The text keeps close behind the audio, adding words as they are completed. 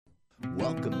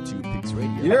Welcome to Pigs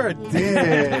Radio. You're a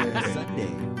dick.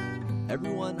 Sunday.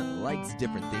 Everyone likes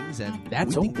different things, and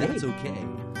That's we think okay. that's okay.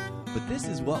 But this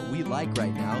is what we like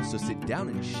right now, so sit down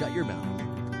and shut your mouth.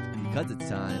 Because it's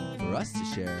time for us to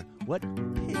share what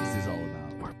Pigs is all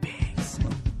about. We're pigs.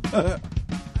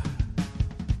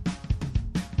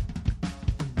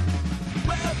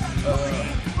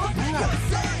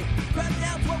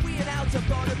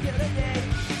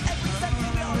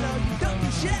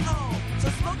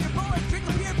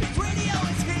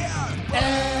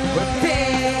 We're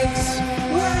pigs.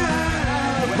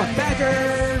 We're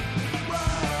badger.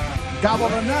 Gobble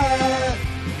the nut.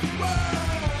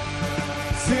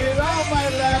 Sit on my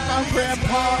lap, I'm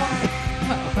Grandpa.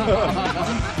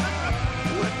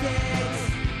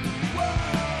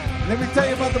 Let me tell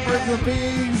you about the birds and the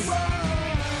bees.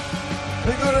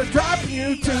 They're gonna drop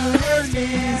you to your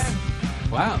knees.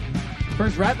 Wow.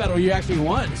 First rap battle you actually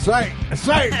won. That's right. That's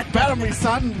right. Battle me,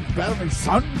 son. Battle me,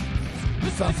 son.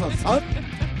 Son.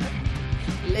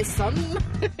 Listen.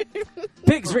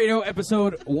 Pigs Radio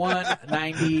episode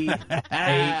 198.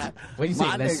 What do you say?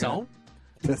 My This nigga. song?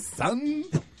 The sun.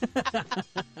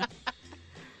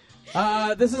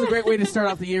 This is a great way to start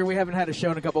off the year. We haven't had a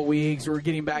show in a couple weeks. We're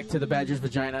getting back to the Badger's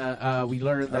vagina. We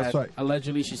learned That's that right.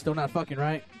 allegedly she's still not fucking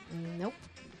right. Nope.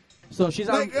 So she's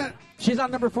on Like, she's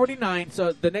on number 49.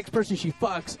 So the next person she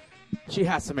fucks, she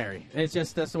has to marry. It's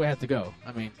just that's the way it has to go.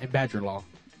 I mean, in Badger law,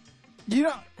 You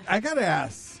know, I gotta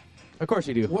ask. of course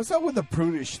you do. What's up with the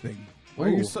prudish thing? Why are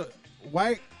you Ooh. so?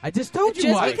 Why? I just told you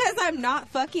Just why. because I'm not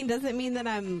fucking doesn't mean that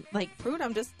I'm like prude.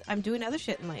 I'm doing other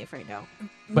shit in life right now.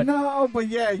 But- No, but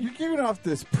yeah, you're giving off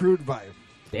this prude vibe.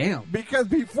 Damn. Because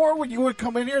before, when you would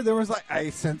come in here, there was like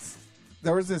I sense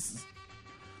there was this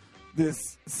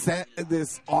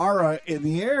aura in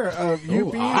the air of you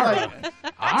Ooh, being aura.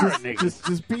 like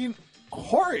just being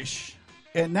whorish,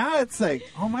 and now it's like,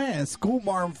 oh man, school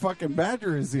marm fucking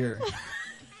Badger is here.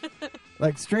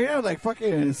 Like straight out, like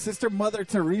fucking Sister Mother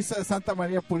Teresa Santa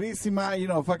Maria Purísima, you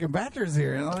know, fucking Badger's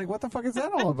here, and I'm like, what the fuck is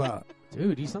that all about?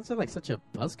 Dude, you sound like such a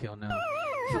buzzkill now.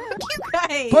 You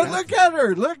guys. But look at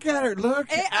her, look at her, look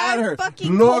Hey, at I'm her,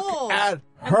 fucking look cold. at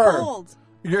I'm her. cold.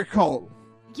 You're cold.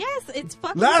 Yes, it's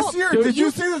fucking Last cold. year, Dude, did you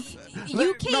see this?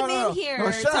 You came in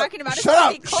here shut talking up. about it Shut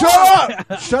being up! cold.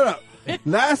 Shut up! Shut up!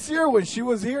 Last year when she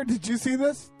was here, did you see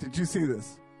this? Did you see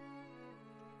this?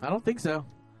 I don't think so.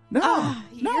 No, Ah,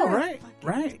 no, you're right, fucking-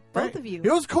 right, both right. of you.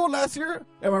 It was cold last year.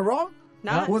 Am I wrong?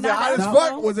 Not, Was it not hot as that fuck?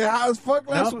 cold. Was it hot as fuck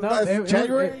last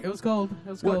January? It was cold. It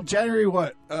was What, cold. January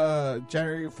what?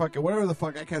 January fucking whatever the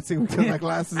fuck. I can't see because my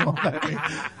glasses on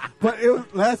that. But it was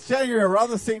last January around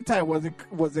the same time. Was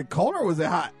it cold or was it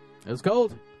hot? It was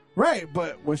cold. Right,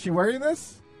 but was she wearing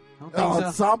this? I don't think so.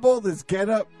 Ensemble, this get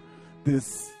up,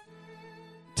 this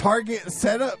Target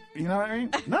setup. You know what I mean?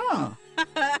 No.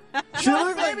 She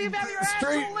looked like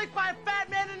straight.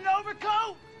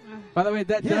 By the way,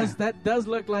 that Yeah. does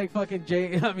look like fucking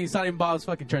Sonny Bob's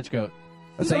fucking trench coat.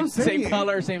 That's what I'm Same saying.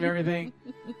 color, same everything.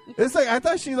 It's like I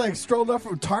thought she like strolled up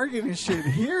from Target and shit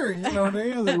here. You know what I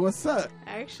mean? I was like, what's up?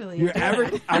 Actually,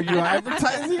 Are you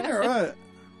advertising or what?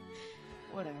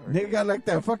 whatever. They got like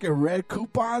that fucking red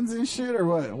coupons and shit or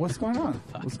what? What's going on?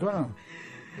 What's going on?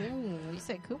 You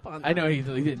said coupon. I know he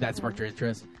did that sparked your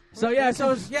interest. So yeah,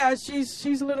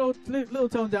 she's a little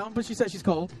toned down, but she says she's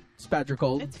cold. It's Badger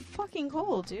cold. It's fucking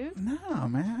cold, dude. No,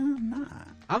 man, nah.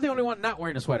 I'm the only one not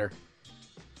wearing a sweater.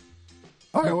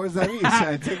 All right, what does that mean? Should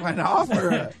I take mine off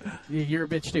or? You're a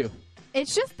bitch too.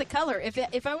 It's just the color.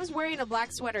 If I was wearing a black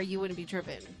sweater, you wouldn't be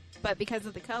tripping. But because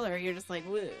of the color, you're just like,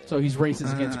 whoa. So he's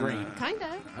racist against green.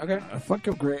 Kinda. Okay, A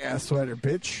fucking gray ass sweater,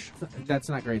 bitch. that's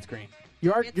not great. It's green.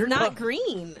 It's not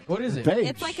green. What is it? Beige.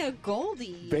 It's like a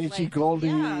goldy. Beigey, like, goldy,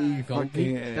 yeah. Gold.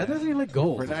 fucking. That doesn't even look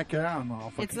gold. Vernacular, I don't know.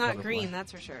 Fucking It's not colorblind. green,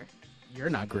 that's for sure. You're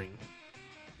not green.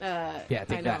 Yeah,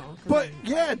 take I know, that. 'cause But I'm-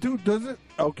 yeah, dude, does it?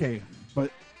 Okay,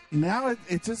 but now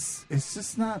it's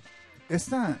just not.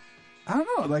 It's not. I don't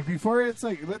know. Like before, it's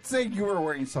like let's say you were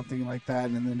wearing something like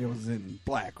that, and then it was in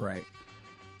black, right?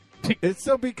 It'd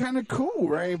still be kind of cool,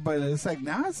 right? But it's like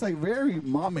now it's like very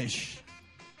momish.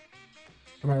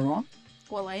 Am I wrong?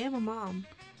 well, I am a mom.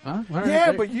 Huh? All right, Yeah,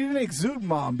 great. but you didn't exude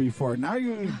mom before. Now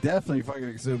you definitely fucking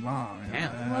exude mom.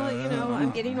 Damn. Well, you know,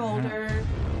 I'm getting older.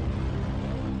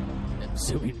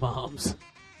 Suing moms.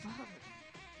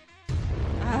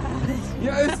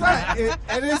 Yeah, it's not,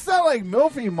 and it's not like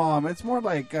milfy mom. It's more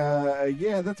like,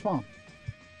 yeah, that's mom.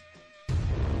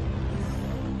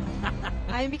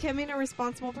 I am becoming a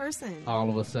responsible person. All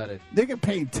of a sudden. They can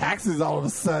pay taxes all of a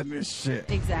sudden and shit.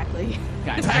 Exactly.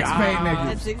 Got Tax paying jobs niggas.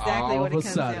 That's exactly all what of it a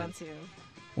comes sudden. down to.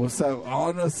 What's up? All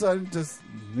of a sudden,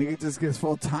 nigga just gets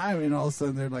full time, and all of a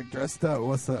sudden they're like dressed up.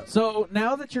 What's up? So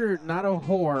now that you're not a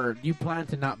whore, do you plan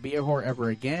to not be a whore ever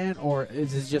again, or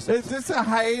is this just It's just a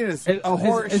hiatus. A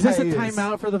whore is this a hiatus.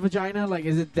 timeout for the vagina? Like,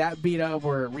 is it that beat up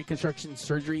where reconstruction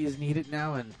surgery is needed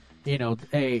now, and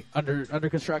hey, under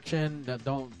construction,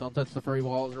 don't touch the furry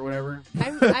walls or whatever?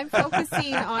 I'm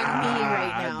focusing on me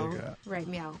right now. Nigga. Right,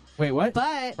 meow. Wait, what?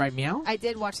 But Right, meow? I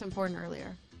did watch some porn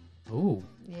earlier. Ooh,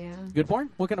 Yeah. good porn.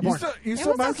 What kind of You porn? still It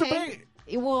was masturbate?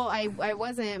 okay. Well, I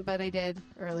wasn't, but I did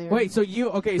earlier. Wait, so you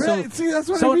okay? Really? So See, that's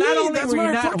what so I mean. not only That's were what you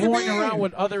I not fucking whoring mean. around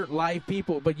with other live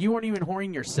people, but you weren't even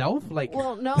whoring yourself. Like,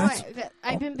 Well, no, That's-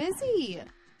 I've been busy.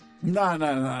 No.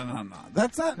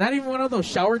 That's not. not even one of those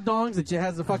shower dongs that just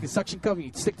has a fucking suction cup and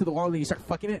you stick to the wall and then you start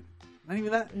fucking it. Not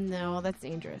even that. No, that's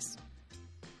dangerous.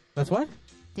 That's what?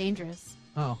 Dangerous.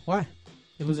 Oh, why?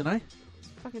 You lose an eye?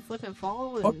 Fucking slip and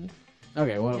fall. And... Oh.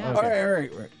 Okay, well, Yeah. okay.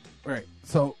 All right.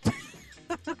 So,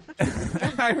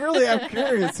 I really am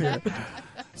curious here.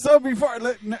 So before,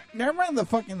 never mind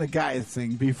the guys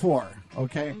thing before,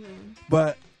 okay?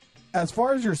 But as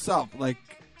far as yourself, like,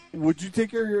 would you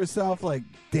take care of yourself like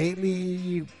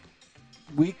daily,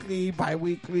 weekly,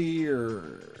 bi-weekly,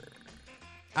 or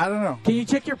I don't know? Can you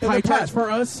check your In the pie charts past. for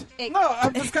us? No,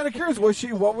 I'm just kind of curious.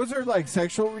 What was her like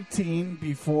sexual routine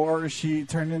before she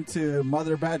turned into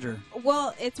Mother Badger?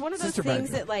 Well, it's one of those Sister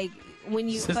things Badger. that, like, when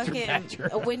you Sister fucking Badger.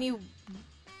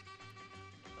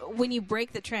 when you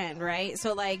break the trend, right?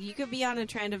 So, like, you could be on a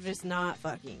trend of just not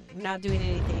fucking, not doing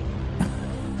anything,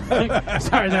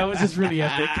 Sorry, that was just really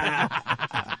epic.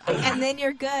 and then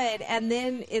you're good, and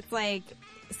then it's like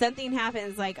something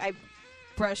happens, like I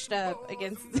brushed up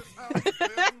against,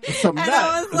 Some and nut,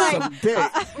 I was like, some dick.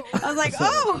 I was like,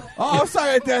 oh, Oh, I'm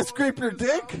sorry, did I scrape your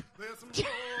dick?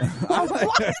 I'm like,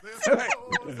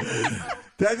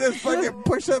 did I just fucking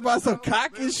push up on some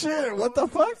cock and shit? What the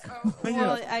fuck?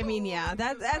 well, I mean, yeah,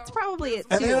 that's probably it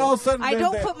too. And then all of a sudden I then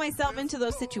don't that- put myself into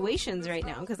those situations right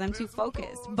now because I'm too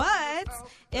focused. But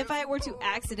if I were to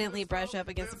accidentally brush up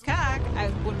against a cock, I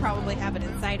would probably have it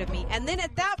inside of me. And then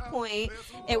at that point,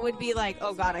 it would be like,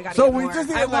 oh god, I gotta So get we more. just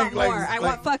need I to, want like- more. I like-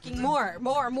 want fucking more.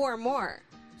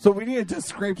 So we need to just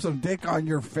scrape some dick on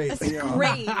your face. That's you know?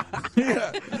 great.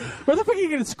 Yeah. Where the fuck are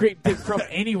you gonna scrape dick from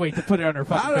anyway to put it on her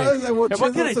fucking I don't know, face? like, we'll And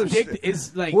what chisel kind some of dick shit.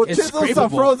 is like We'll is chisel some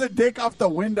scrapeable? frozen dick off the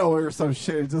window or some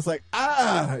shit. Just like,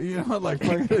 like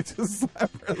fucking just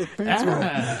slap her in the face with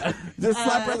it. Just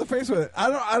slap her in the face with it.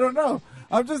 I don't know.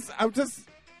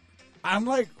 I'm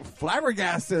like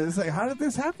flabbergasted. It's like, how did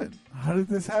this happen?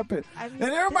 I'm- And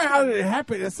never mind how did it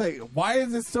happen. It's like, why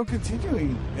is it still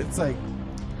continuing? It's like,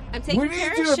 I'm taking we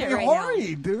care need you of to shit be right now.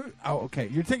 hoary, dude. Oh, okay.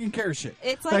 You're taking care of shit.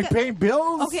 It's like a- paying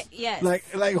bills. Okay, yes. Like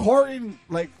whoring,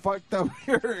 like fucked up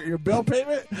your bill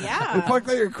payment. Yeah. You fucked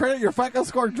up your credit. Your FICO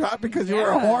score dropped because you were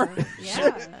a Yeah. whore. Yeah.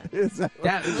 Shit. Is that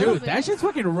That, little dude, bit. that shit's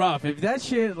fucking rough. If that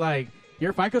shit like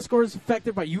your FICO score is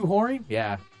affected by you whoring,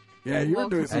 yeah, yeah, you were Well,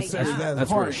 doing some like, serious yeah. ass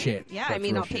that's whoring. real shit. Yeah, That's I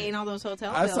mean, real I'm shit. paying all those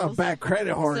hotel That's bills. some bad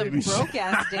credit whoring. Some and shit. broke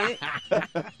ass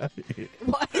dick.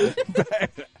 What?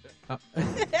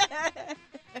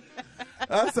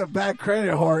 That's a bad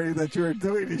credit whoring that you were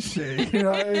doing this shit. You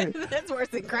know what I mean? That's worse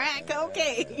than crack.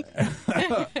 Okay.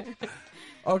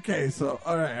 Okay, so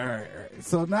all right.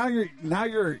 So now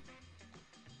you're.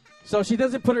 So she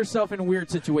doesn't put herself in weird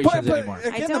situations But anymore.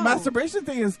 again, the don't. masturbation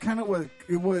thing is kind of what.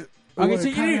 Okay, so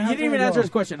you didn't even answer his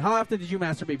question. How often did you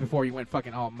masturbate before you went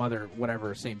fucking all mother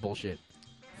whatever same bullshit?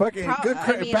 Fucking good I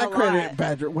credit, mean, bad a credit lot.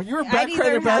 badger. When you were I'd bad either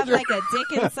credit have badger, like a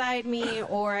dick inside me,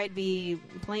 or I'd be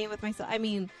playing with myself. I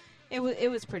mean, it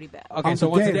was pretty bad. Okay, on so the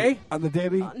once a daily- day, on the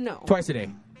daily. No, twice a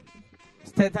day,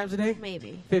 10 times a day,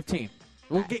 maybe 15.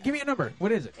 Well, give me a number.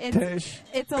 What is it? it's Tish,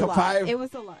 it's a Ka lot. five. It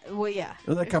was a lot. Well, yeah. It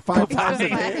was like a 5 times a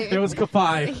Five. day. It was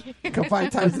K5.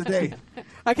 5 times a day.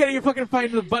 I can't even fucking find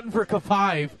the button for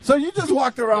K5. So you just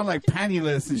walked around like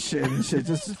pantyless and shit,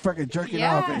 just fucking jerking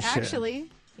off Yeah, and shit. actually,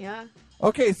 yeah.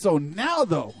 Okay, so now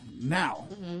though,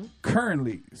 Mm-hmm.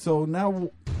 currently, so now,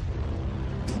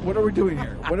 what are we doing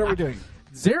here? What are we doing?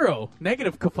 0,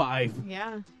 negative K5.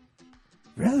 Yeah,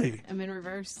 Really? I'm in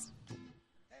reverse.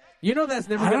 You know that's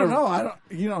never I gonna. don't know. I don't.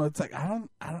 You know, it's like I don't.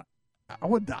 I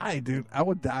would die, dude. I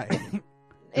would die.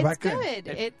 If I It's could.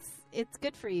 good. It's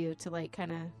good for you to like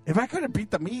kind of. If I couldn't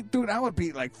beat the meat, dude, I would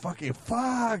be like fucking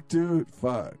fuck, dude,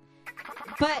 fuck.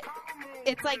 But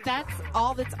it's like that's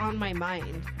all that's on my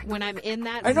mind when I'm in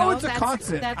that. I know zone, it's a that's,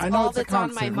 constant. That's I know all it's a that's on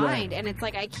my constant, right. mind, and it's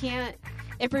like I can't.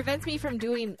 It prevents me from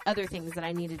doing other things that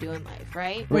I need to do in life,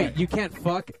 right? Wait, Right. you can't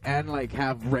fuck and like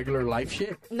have regular life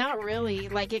shit? Not really.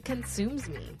 Like it consumes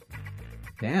me.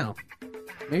 Damn.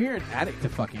 Maybe you're an addict to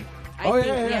fucking. I Oh,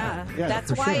 think, yeah,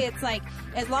 That's for why sure. it's like,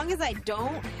 as long as I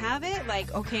don't have it,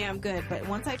 like, okay, I'm good. But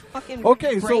once I fucking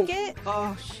Okay, break so it,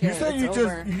 oh shit, You said it's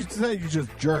over. you said you just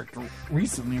jerked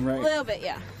recently, A right? little bit,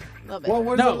 yeah, a little bit. Well,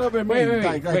 what No, does a little bit wait, mean? wait,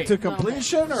 like wait. to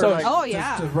completion, or So- like oh just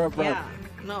yeah, to rub up? yeah.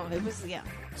 No, it was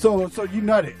So you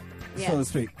nutted, so to Yes.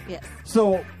 speak. Yes.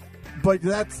 So, but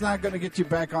that's not going to get you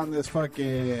back on this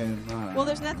fucking. Well,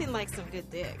 there's nothing like some good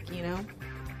dick, you know.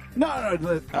 No,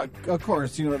 of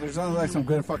course, there's nothing like some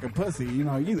good fucking pussy,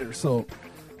 either. So,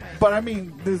 but I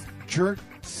mean, this jerk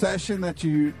session that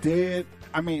you did,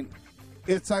 I mean,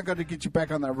 it's not going to get you back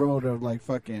on that road of like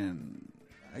fucking,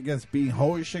 I guess, being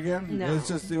hoish again. No.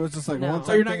 It was just like No. one.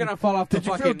 So you're not gonna fall off the Did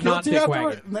you feel fucking guilty non-dick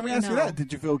afterward? wagon. Let me ask you No. that.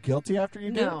 Did you feel guilty after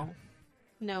you did? it?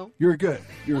 No. You were good.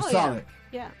 You were Oh, solid.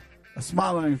 Yeah. A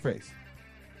smile on your face.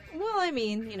 Well, I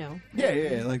mean,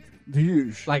 Yeah, like the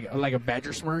usual. Like a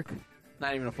badger smirk,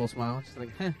 not even a full smile, just like,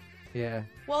 yeah.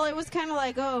 Well, it was kind of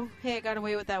like, oh, hey, I got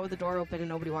away with that with the door open and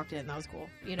nobody walked in. That was cool.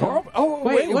 Oh,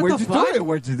 Wait, wait, what where'd the you fuck? do it?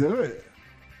 Where'd you do it?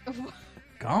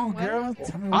 Go on, What? girl.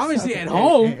 Tell me what's Obviously up. at Hey,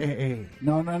 home. Hey.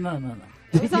 No.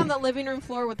 It was on the living room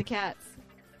floor with the cats.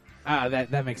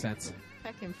 That makes sense.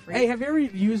 Fucking freak. Hey, have you ever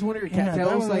used one of your Yeah, that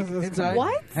cattails was- like that's inside?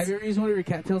 What? Have you ever used one of your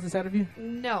cattails inside of you?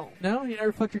 No. No, you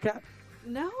never fucked your cat.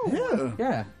 No. Yeah.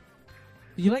 Yeah.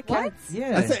 You like What? cats?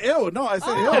 Yeah. I said ill. No, I said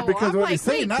Oh, ill because I'm what like, he's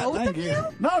saying, wait, not both of you. you?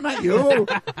 No, not you.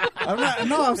 I'm not.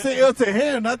 No, I'm saying ill to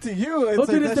him, not to you. It's Well,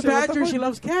 dude, like it's that the shit, what badger. fuck? She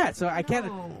loves cats, so I can't.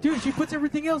 No. Dude, she puts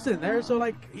everything else in there, so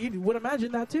like you would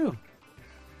imagine that too.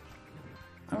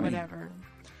 I mean, Whatever.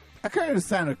 I can't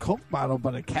understand a Coke bottle,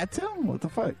 but a cattail? What the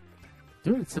fuck?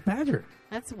 Dude, it's the badger.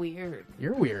 That's weird.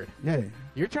 You're weird. Yeah.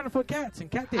 You're trying to fuck cats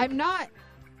and cat dick. I'm not.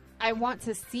 I want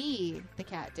to see the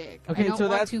cat dick. Okay, I don't so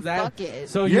want that's to that. fuck it.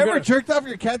 So You you're ever gonna, jerked off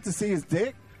your cat to see his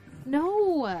dick?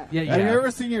 No. yeah, Have you yeah,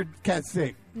 ever seen your cat's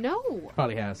dick? No.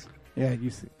 probably has. Yeah, you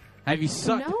see. Have you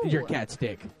sucked No. your cat's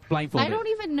dick blindfolded I don't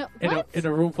even know. in What?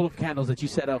 a room full of candles that you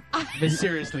set up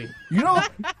mysteriously You know?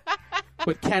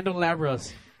 with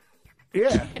candelabras?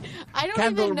 Yeah. I don't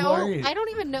Candle even know. light. I don't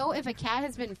even know if a cat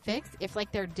has been fixed. If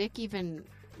like their dick even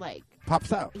like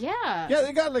Pops out. yeah. Yeah,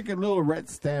 they got like a little red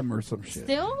stem or some shit.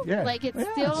 Still? Yeah. Like it's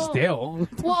Yeah. Still,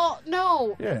 Well,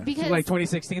 no. Yeah. Because like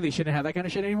 2016, they shouldn't have that kind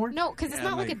of shit anymore. no, because it's Yeah,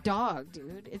 not like like- a dog,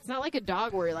 dude. It's not like a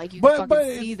dog where like you But can but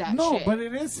fucking see it's- that no, shit. but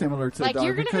it is similar to like a dog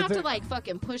you're gonna because have to they're- like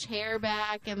fucking push hair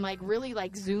back and like really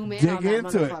like zoom in Dig on that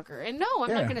into it. motherfucker. And no, I'm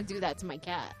Yeah. not gonna do that to my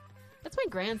cat. That's my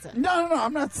grandson. No,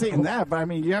 I'm not saying that, but I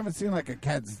mean, you haven't seen like a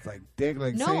cat's like dick,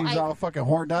 like No, say he's all fucking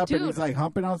horned up and Dude, he's like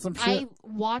humping on some shit. I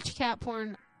watch cat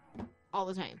porn all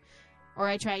the time, or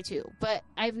I try to, but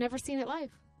I've never seen it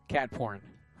live. Cat porn.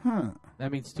 Huh?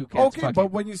 That means two cats Okay, fucking.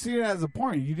 but when you see it as a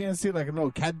porn, you didn't see like a little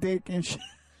cat dick and shit.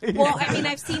 Well, I mean,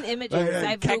 I've seen images. Like,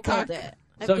 I've cat Googled cock. it.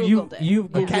 I've so Googled it. you A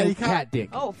Googled catty cat, cock? dick.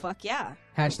 Oh fuck yeah.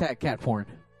 Hashtag cat porn.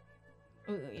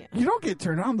 Ooh, yeah. You don't get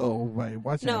turned on though by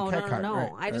watching No, a no, cat no, cock, no.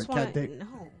 right? I Or just cat want dick.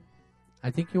 no.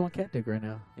 I think you want cat dick right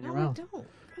now in your No, I mouth. don't.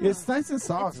 It's nice and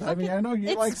soft. It's I mean, I know you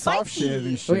it's like soft spicy. shit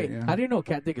and shit. Wait, yeah. how do you know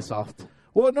cat dick is soft?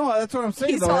 Well, no, that's what I'm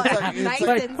saying. He's Though. all It's like, it's nice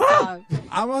like and soft.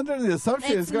 I'm under the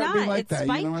assumption it's, gonna not. be like it's that.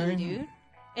 spiky, You know what I mean? dude.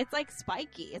 It's like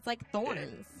spiky. It's like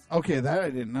thorns. Okay, that I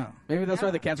didn't know. Maybe that's why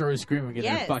Yeah. the cats are always screaming because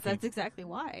Yes, they're fucking. that's exactly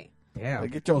why. Damn.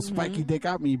 Like, get your spiky dick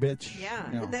out me, bitch. Yeah.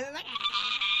 You know. And then like,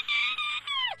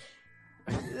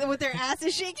 with their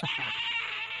asses shaking.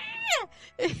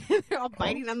 They're all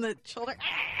biting on the shoulder.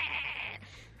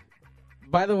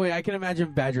 By the way, I can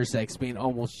imagine badger sex being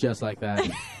almost just like that.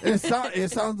 It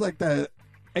sounds like that.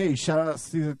 Hey, shout out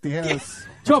Cesar Tijeras.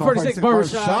 1246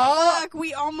 Barbershop. Fuck,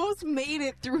 we almost made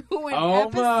it through an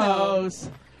episode.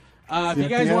 Almost. If you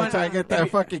guys want, try to get that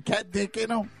fucking cat dick in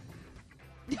him,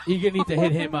 you're gonna need to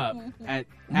hit him up at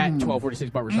 1246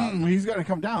 Barbershop. he's gonna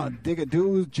come down.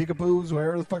 Digadoos, jigaboos,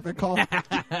 whatever the fuck they call it.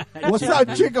 What's up,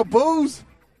 jigaboos?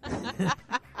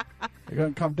 They're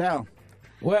gonna come down.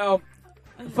 Well,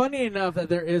 funny enough that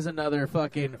there is another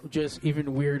fucking just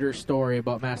even weirder story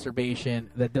about masturbation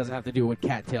that doesn't have to do with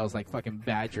cattails like fucking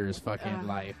badgers fucking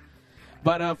life.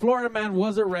 But a Florida man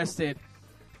was arrested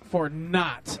for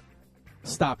not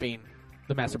stopping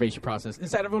the masturbation process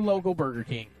inside of a local Burger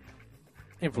King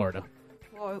in Florida.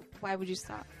 Well, why would you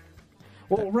stop?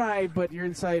 Well, right, but you're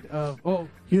inside of... Oh,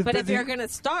 He's But if busy you're gonna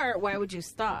start, why would you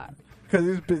stop? because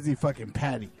he's busy fucking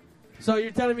Patty. so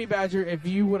you're telling me, Badger, if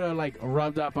you would have, like,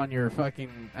 rubbed up on your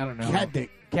fucking, I don't know...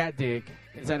 Cat dick.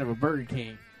 inside of a Burger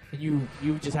King, and you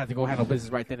just have to go handle business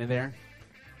right then and there?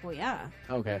 Well, yeah.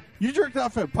 Okay. You jerked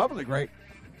off in public, right?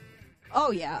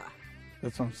 Oh yeah.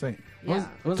 That's what I'm saying. Yeah.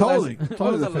 When was Totally, the last, when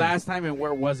totally was the the last time and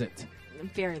where was it? A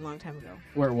very long time ago.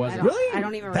 Where was I it? don't, Really? I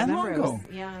don't even That remember. long ago? It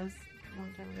was, yeah, it was a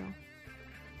long time ago.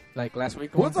 Like last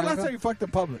week. When's the one last ago? time you fucked in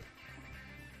public?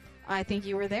 I think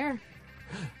you were there.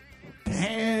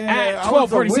 Damn. At I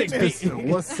was a 12:46 witness. p.m.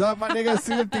 What's up, my nigga?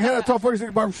 See the thing at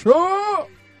 12:46 barbershop.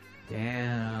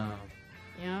 Damn.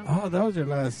 Yeah. Oh, that was your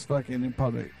last fucking in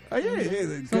public. Oh,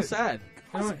 yeah. So sad.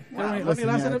 Wow, Let me listen,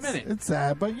 last yeah, in a it's- minute. It's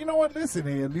sad, but you know what?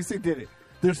 Listen, at least they did it.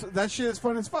 That shit is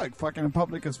fun as fuck. Fucking in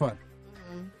public is fun.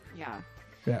 Yeah.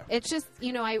 Yeah. It's just,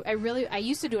 I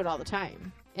used to do it all the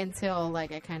time until,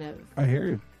 like, I kind of, I hear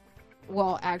you.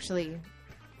 well, actually,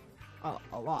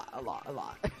 a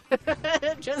lot.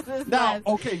 Just this Now, last.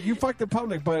 okay, you fucked in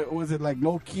public, but was it like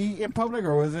low key in public,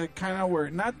 or was it kind of where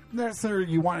not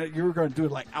necessarily you were going to do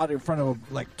it like out in front of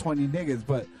like 20 niggas,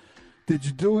 but did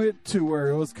you do it to where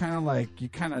it was kind of like you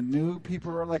kind of knew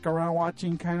people were like around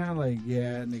watching, kind of like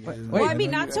niggas? Well, I know mean,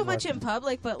 you not guys so much watching. in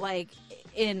public, but, like,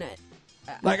 in...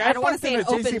 Like I don't want to fucked say in an a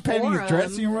open JCPenney's forum,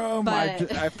 dressing room.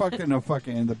 but- I fucked in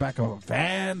in the back of a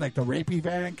van, like the rapey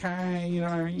van kind. You know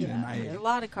what I mean? Yeah, And a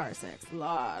lot of car sex. Sex.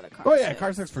 oh yeah,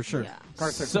 car sex for sure. Yeah.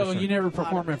 Car sex. So for sure. you never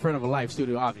performed in front of a live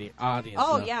studio audience?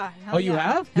 Oh, though. yeah. Oh, you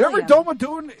yeah. have? You Hell ever yeah. done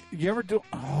doing? You ever do?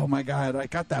 Oh my god, I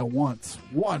got that once,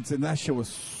 and that shit was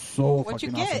so What'd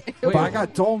you fucking awesome. get? But I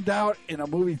got domed out in a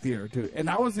movie theater, dude, and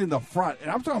I was in the front, and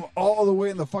I'm talking all the way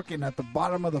in the fucking at the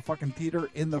bottom of the fucking theater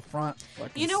in the front.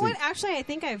 You know what? Actually, I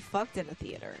think I fucked in a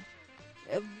theater.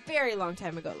 A very long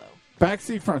time ago, though. Back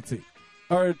seat, front seat,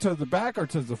 or to the back or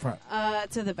to the front?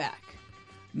 To the back.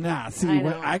 Nah, see, I when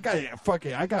know. I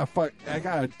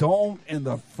got a dome in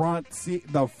the front seat,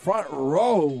 the front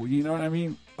row. You know what I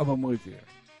mean of a movie theater.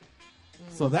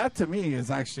 So that to me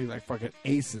is actually like fucking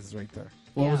aces right there.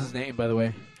 What was Yeah. his name, by the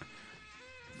way?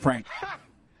 Frank.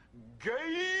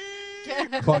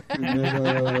 Fucking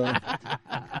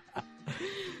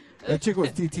that chick was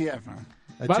TTF, huh?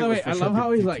 That By chick the was way, for I sure love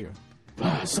how he's TTF.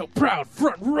 like, so proud,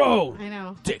 front row, I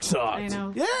know. dick sucked. I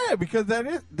know. Yeah, because that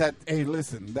is that. Hey,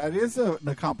 listen, that is an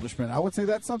accomplishment. I would say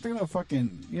that's something that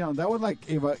fucking that would like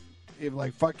if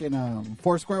like fucking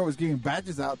Foursquare was giving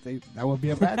badges out, that would be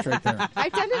a badge right there.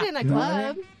 I've done it in a You know what I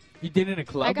club. mean? You did it in a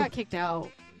club? I got kicked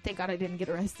out. Thank God I didn't get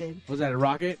arrested. Was that a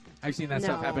Rocket? I've seen that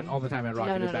stuff No. happen all the time at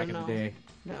Rocket No, back in no. the day.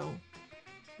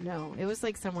 No. It was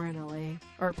like somewhere in LA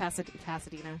or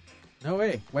Pasadena. No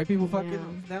way. White people fucking Yeah.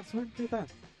 that's what did that.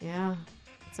 Yeah.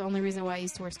 It's the only reason why I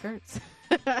used to wear skirts.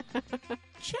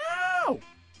 Ciao.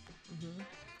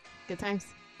 Good times.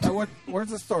 Where's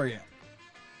the story at?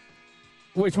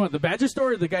 Which one? The Badger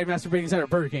story or the guy masturbating inside a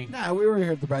Burger King? Nah, we were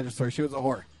here at the Badger story. She was a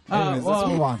whore. Anyways, let's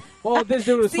move on. Well, this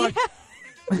dude was See,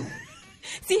 fucking.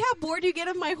 see how bored you get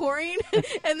of my whoring?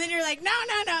 And then you're like, no,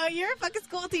 you're a fucking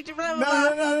school teacher, blah,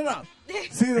 blah, blah. No.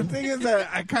 See, the thing is that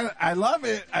I love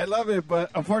it, but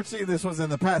unfortunately, this was in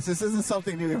the past. This isn't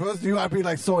something new. If it was new, I'd be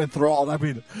like so enthralled. I'd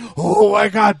be, oh my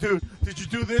god, dude, did you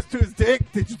do this to his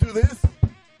dick? Did you do this?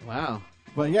 Wow.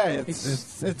 But yeah,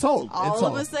 it's old. All it's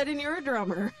of old. a sudden, you're a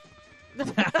drummer. You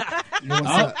know what's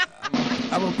up?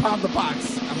 I'm gonna pound the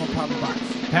box.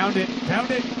 Pound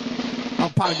it. I'll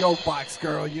pound your box,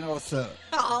 girl. You know what's up?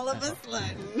 All of a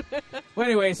sudden. Well,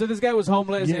 anyway, so this guy was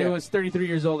homeless. And Yeah. he was 33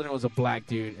 years old, and it was a black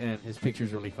dude, and his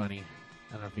picture's really funny.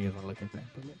 I don't know if you guys want to look at that.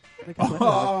 But look at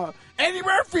that. Eddie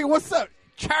Murphy, what's up?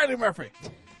 Charlie Murphy.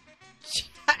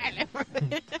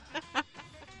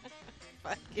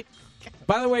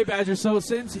 By the way, Badger, so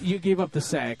since you gave up the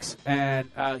sex and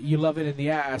you love it in the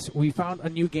ass, we found a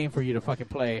new game for you to fucking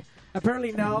play.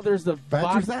 Apparently now there's the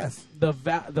Badger's ass. the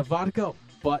vodka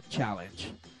butt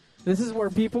challenge. This is where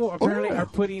people apparently yeah. are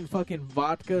putting fucking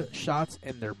vodka shots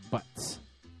in their butts.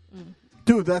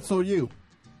 Dude, that's so you.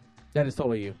 That is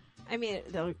totally you. I mean,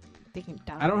 they can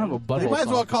die. I don't have a butthole. They might as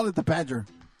well song. call it the Badger.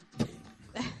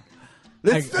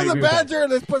 Let's I do the agree with that. Badger.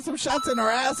 Let's put some shots in our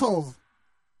assholes.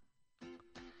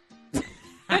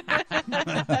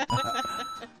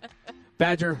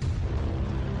 Badger,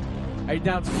 are you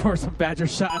down for some Badger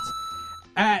shots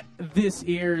at this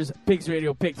year's Pigs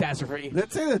Radio Pigtastrophe?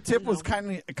 Let's say the tip was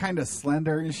kind of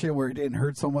slender and shit, where it didn't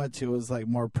hurt so much. It was like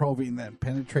more probing than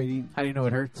penetrating. How do you know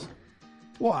it hurts?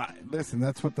 Well, listen,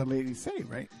 that's what the ladies say,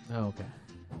 right? Oh, okay.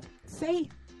 Say.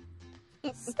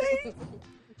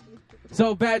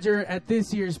 So, Badger, at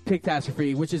this year's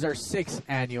Pigtastrophe, which is our 6th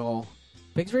annual,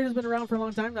 Pigs Radio's been around for a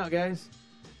long time now, guys.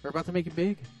 We're about to make it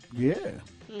big. Yeah.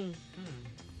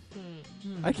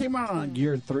 I came out on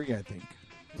year 3, I think.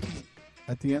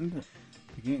 At the end,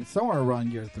 beginning, somewhere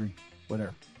around year 3,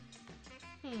 whatever.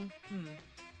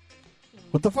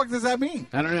 What the fuck does that mean?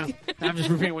 I don't know. I'm just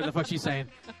repeating what the fuck she's saying.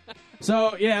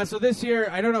 So, yeah, so this year,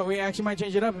 I don't know, we actually might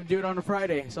change it up and do it on a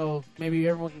Friday. So maybe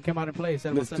everyone can come out and play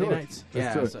instead of Let's Sunday do it. nights.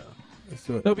 Let's do it. So Let's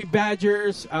do it. There'll be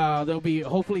badgers. There'll be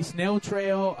hopefully snail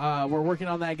trail. We're working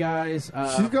on that, guys.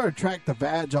 She's going to track the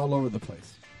badge all over the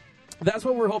place. That's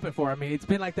what we're hoping for. I mean, it's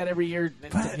been like that every year,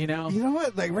 But, you know. You know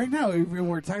what? Like right now, when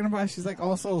we're talking about it, she's like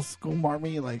also school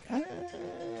marmy. Like, no,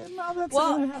 that's not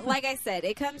Well, gonna happen. like I said,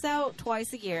 it comes out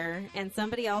twice a year, and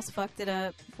somebody else fucked it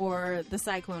up for the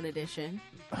Cyclone edition.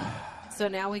 So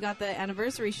now we got the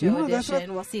anniversary show You know, that's edition.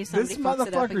 what- We'll see if somebody this fucks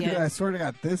it up motherfucker, dude, I again. swear to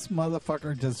God, this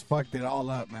motherfucker just fucked it all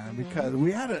up, man. Because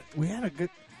we had a good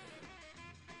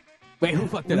Wait, who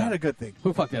fucked we it had up? a good thing.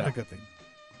 Who fucked We it had a up? good thing.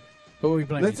 Who are we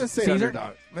blaming? Let's just say Caesar?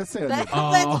 underdog. Let's say underdog.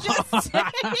 Oh. Let's just say,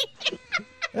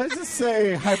 Let's just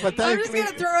say I'm just hypothetically.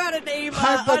 gonna throw out a name.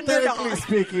 Hypothetically Underdog.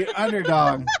 speaking,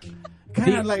 underdog.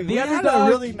 Kind of like the we had a underdog-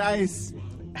 really nice.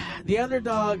 The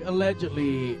underdog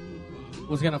allegedly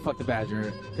was gonna fuck the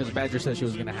badger because the badger said she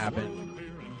was gonna happen.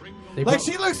 They Like both-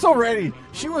 she looked so ready.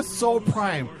 She was so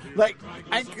prime. Like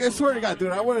I swear to God, dude,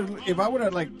 if I would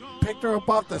have like picked her up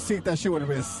off the seat, that shit would have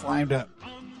been slimed up.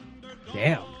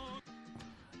 damn.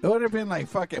 It would have been like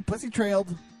fucking pussy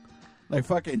trailed, like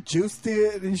fucking juiced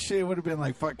it and shit. It would have been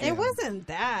like fucking. It wasn't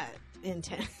that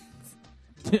intense.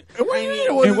 What do you I mean mean,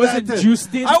 it wasn't, it wasn't that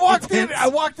juiced in, I walked in. intense? I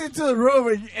walked into the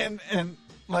room and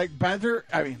like Badger.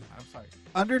 I'm sorry.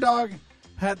 Underdog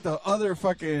had the other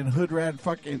fucking hood rat,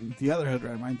 the other hood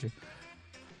rat, mind you,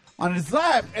 on his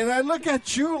lap, and I look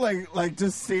at you like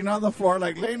just sitting on the floor,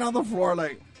 like laying on the floor,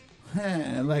 like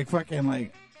fucking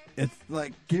like. It's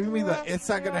like giving me the. It's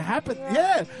not gonna happen.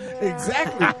 Yeah,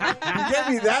 exactly. You gave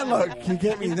me that look. You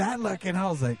gave me that look, and I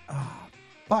was like, oh.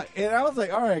 But and I was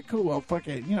like, all right, cool. Well,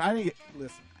 fucking, I didn't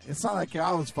listen. It's not like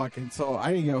I was fucking, so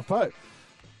I didn't give a fuck.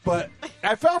 But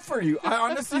I felt for you. I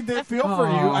honestly did feel for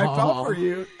you. I felt for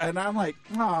you, and I'm like,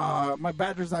 my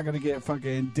badger's not gonna get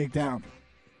fucking digged down.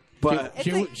 But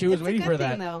She was it's a waiting good for thing,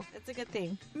 that. though. It's a good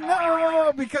thing.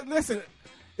 no, because listen,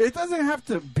 it doesn't have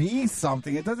to be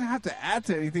something. It doesn't have to add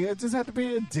to anything. It just have to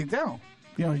be a dig down.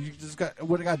 You just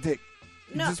would have got dick.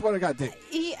 You No. just would have got dick.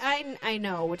 I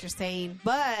know what you're saying,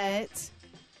 but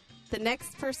the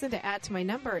next person to add to my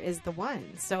number is the one,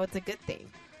 so it's a good thing.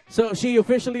 So she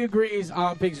officially agrees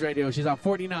on Pigs Radio. She's on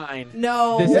 49.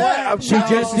 No, This- Yeah, She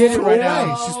just did it two right away.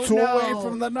 now. She's two No. away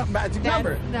from the magic that's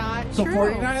number. not So true.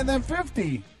 49 and then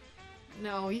 50.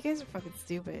 No, you guys are fucking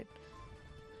stupid.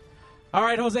 All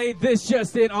right, Jose, this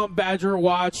just in on Badger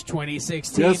Watch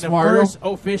 2016. Yes, the Mario. first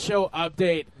official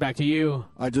update. Back to you.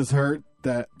 I just heard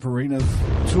that Verena's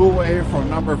two away from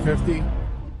number 50.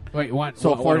 Wait, one. So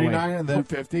one away. 49 and then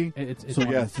 50. It's So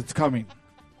one. yes, it's coming.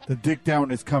 The dick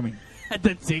down is coming.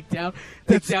 the dick down.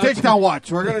 It's dick down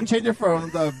watch. We're going to change it from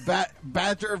the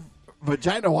Badger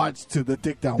vagina watch to the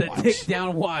dick down The watch. Dick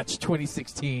Down Watch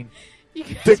 2016. You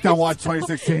guys Dick are Down Watch so-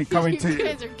 2016 coming to You you.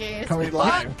 guys are gay as Coming fuck.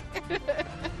 live.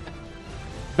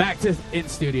 Back to in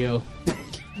studio.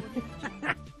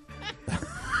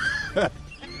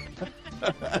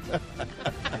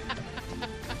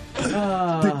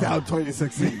 Dick down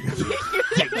 2016.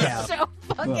 Dick down. So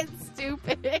fucking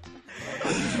stupid.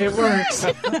 It works.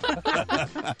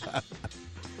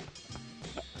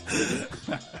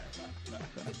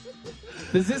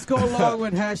 Does this go along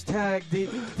with hashtag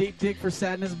deep dick for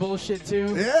sadness bullshit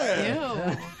too? Yeah.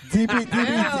 Ew.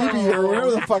 DB or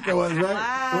whatever the fuck it was, right?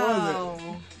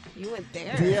 Wow. You went there.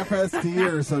 What was it?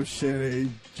 DFSD or some shit, a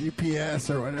GPS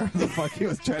or whatever the fuck he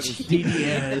was trying to say.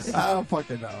 DDS. I don't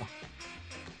fucking know.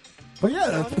 But yeah,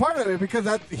 that's part of it because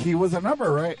he was a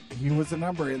number, right? He was a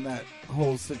number in that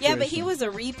whole situation. Yeah, but he was a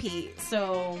repeat,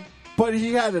 so But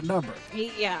he had a number.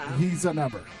 yeah. He's a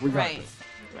number, regardless. Right.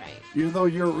 Right. Even though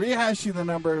you're rehashing the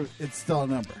number, it's still a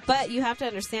number. But you have to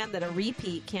understand that a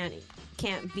repeat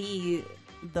can't be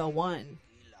the one.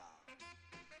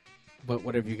 But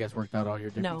what if you guys worked out all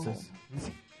your No. differences?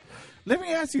 Let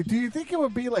me ask you: do you think it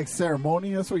would be like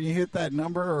ceremonious when you hit that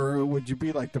number, or would you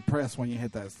be like depressed when you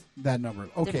hit that number?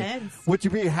 Okay, Depends. would you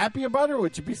be happy about it, or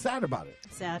would you be sad about it?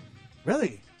 Sad.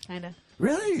 Really, Kinda.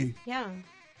 really? Yeah.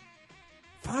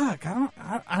 Fuck! I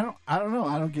don't know.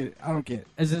 I don't get it. I don't get it.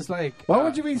 Is this like? Why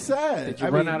would you be sad? did you I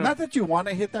run mean, out of- not that you want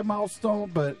to hit that milestone,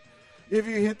 but if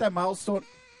you hit that milestone,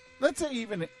 let's say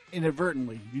even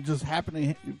inadvertently, you just happen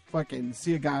to fucking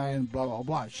see a guy and blah blah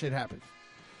blah, shit happens.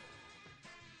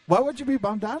 Why would you be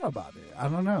bummed out about it? I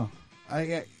don't know.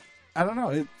 I don't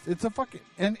know. It's a fucking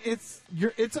and it's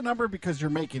a number because you're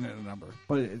making it a number,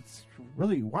 but it's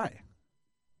really why.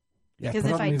 Yeah, Because put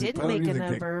if on I music, did put on make a music,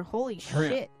 Dick. number, holy Hurry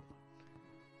up. shit.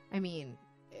 I mean,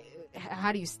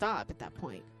 how do you stop at that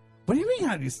point? What do you mean?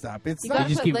 How do you stop? It's You not. gotta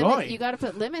just put keep limit, going. You got to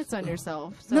put limits on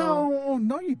yourself. So.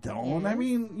 No, you don't. Yes. I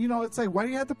mean, it's like, why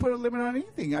do you have to put a limit on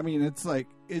anything? I mean, it's like,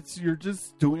 you're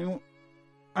just doing,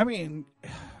 I mean,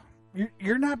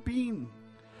 you're not being.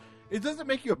 It doesn't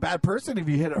make you a bad person if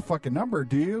you hit a fucking number,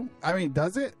 do you? I mean,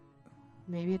 does it?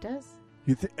 Maybe it does.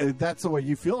 That's the way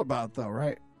you feel about it, though,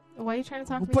 right? Why are you trying to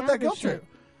talk me Put out that of guilt this shit? trip.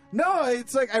 No,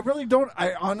 it's like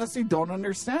I honestly don't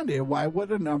understand it. Why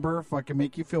would a number fucking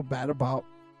make you feel bad about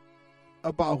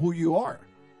who you are?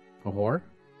 A whore?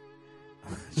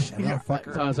 Shut up,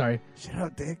 fucker. Oh, sorry. Shut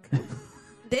up, dick.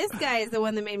 This guy is the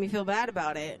one that made me feel bad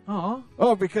about it. Oh.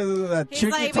 Oh, because of that He's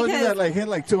chick like, you told you because- that like hit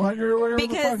like 200 or whatever.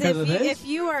 Because the fuck? of this? if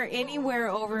you are anywhere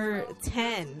over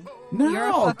 10, No, you're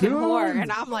a fucking dude. whore.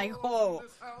 And I'm like,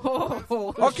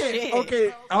 Okay, shit.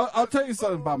 okay. I'll tell you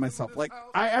something about myself. Like,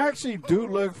 I actually do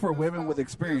look for women with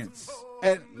experience,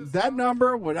 and that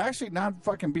number would actually not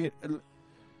fucking be.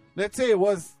 Let's say it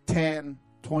was 10,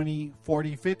 20,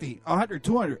 40, 50, 100,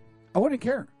 200. I wouldn't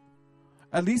care.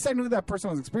 At least I knew that person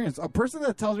was experienced. A person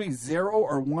that tells me 0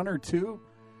 or 1 or 2,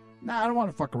 nah, I don't want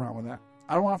to fuck around with that.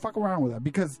 I don't want to fuck around with that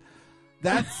because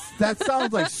that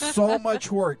sounds like so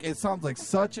much work. It sounds like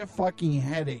such a fucking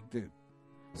headache, dude.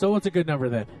 So what's a good number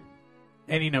then?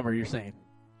 Any number you're saying?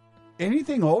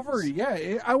 Anything over,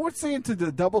 yeah. I would say into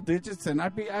the double digits, and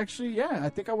I'd be actually, yeah, I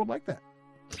think I would like that.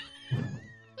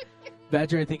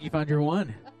 Badger, I think you found your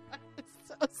one.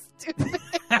 So stupid.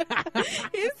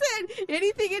 He said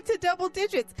anything into double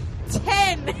digits.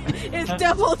 10 is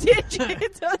double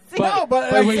digits. No,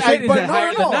 but what you're saying is but the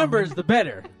higher no. the numbers, the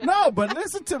better. No, but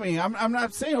listen to me. I'm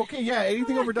not saying, okay, yeah,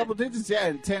 anything over double digits,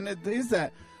 yeah, 10 is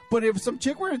that. But if some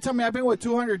chick were to tell me I've been with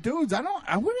 200 dudes,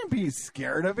 I wouldn't be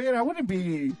scared of it. I wouldn't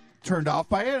be turned off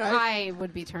by it. I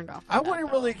would be turned off by I that, wouldn't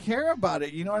though. really care about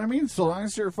it. You know what I mean? So long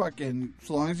as you're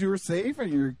safe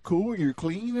and you're cool and you're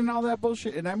clean and all that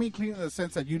bullshit. And I mean clean in the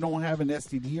sense that you don't have an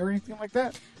STD or anything like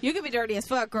that. You can be dirty as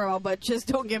fuck, girl, but just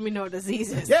don't give me no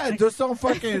diseases. Yeah, just don't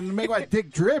fucking make my dick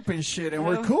drip and shit, and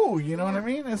we're cool. You know what I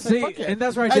mean? It's See, like, fuck it. and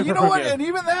that's where I And differ you know from what? you. And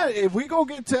even that, if we go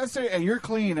get tested and you're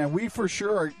clean, and we for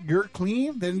sure you're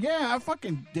clean, then yeah, I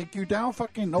fucking dick you down,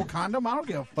 fucking no condom. I don't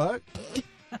give a fuck.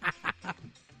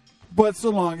 But so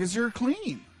long as you're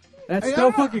clean, That's Hey, I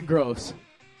still don't know. fucking gross.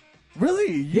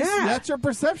 really, Yeah. that's your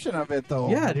perception of it, though.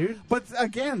 Yeah, dude. But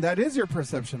again, that is your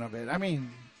perception of it. I mean,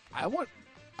 I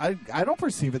don't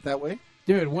perceive it that way.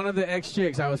 Dude, one of the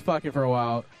ex-chicks I was fucking for a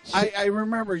while, I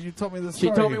remember you told me this. she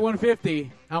told me 150.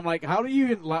 I'm like, how do you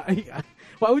even lie?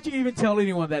 Why would you even tell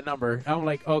anyone that number? I'm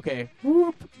like, okay.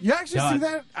 Whoop. You actually Done. see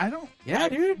that? I don't. Yeah,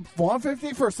 dude.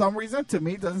 150 for some reason to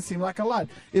me doesn't seem like a lot.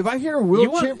 If I hear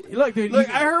Will Look, dude. I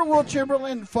heard Will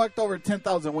Chamberlain fucked over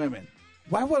 10,000 women.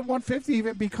 Why would 150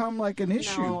 even become like an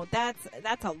issue? No, that's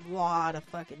a lot of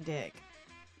fucking dick.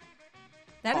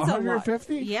 That is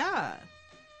 150? a lot. Yeah.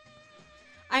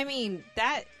 I mean,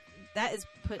 that is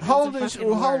putting How some old is she?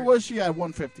 fucking How old work. was she at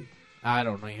 150? I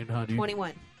don't even know, dude.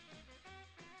 21.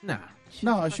 Nah.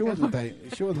 No, she wasn't that.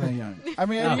 She wasn't that young. I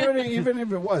mean, No. even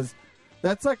if it was,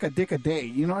 that's like a dick a day.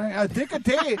 You know, a dick a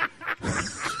day.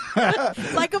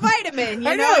 Like a vitamin, you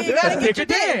I know, know, you gotta dude. get your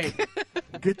Dick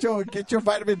a dick. Get your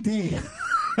vitamin D.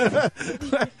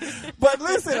 But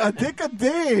listen, a dick a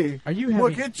day Are you will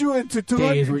having get you into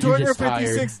days where you're just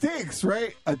 256 dicks,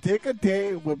 right? A dick a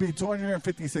day will be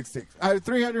 256 dicks.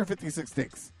 356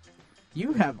 dicks.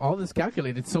 You have all this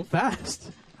calculated so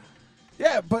fast.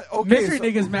 Yeah, but okay. Mystery so-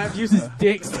 niggas map uses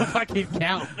dicks to fucking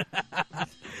count.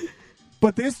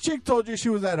 but this chick told you she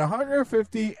was at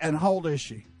 150, and how old is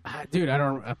she? Dude, I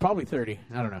don't. Probably 30.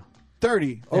 I don't know.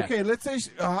 30. Yeah. Okay, let's say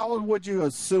how old would you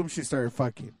assume she started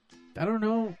fucking? I don't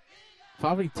know.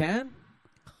 Probably 10.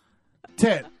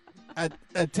 10. At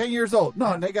 10 years old. No,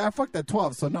 nigga, I fucked at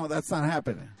 12, so no, that's not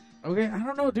happening. Okay, I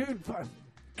don't know, dude. Fuck.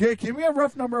 Okay, give me a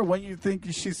rough number when you think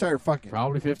she started fucking.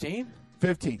 Probably 15.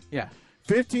 15. Yeah.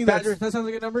 15. Badger, that sounds like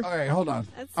a good number. All right, hold on.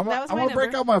 That I'm was my going to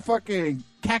break number. out my fucking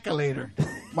calculator.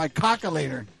 My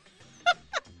cockulator.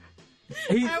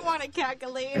 He- I want a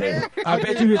calculator. I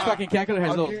bet you his fucking calculator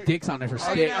has I'll little give- dicks on it for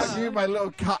I'll sticks. give you my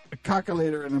little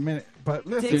cockulator in a minute. But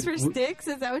listen. Dicks for Dude, sticks?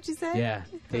 Is that what you said? Yeah,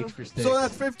 dicks for sticks. So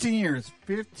that's 15 years.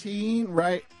 15,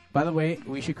 right? By the way,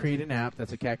 we should create an app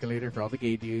that's a calculator for all the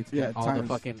gay dudes. Yeah, and all the times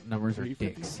fucking numbers are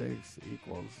dicks. 356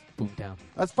 equals. Boomtown.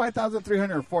 That's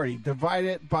 5,340.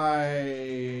 Divided by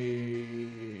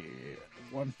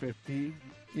 150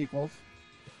 equals.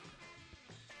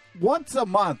 Once a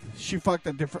month, she fucked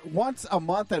a different. Once a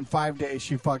month and 5 days,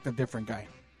 she fucked a different guy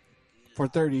for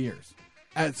 30 years,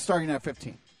 starting at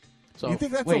 15. So You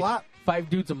think that's a wait, lot? 5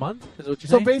 dudes a month is what you're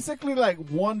So saying? basically, like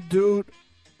one dude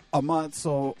a month.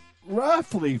 So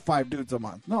roughly 5 dudes a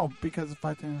month. No, because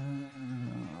 5.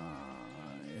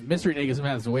 Mystery niggas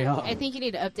math is way off. I think you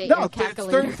need to update No, your it's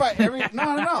calculator. 35.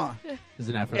 No.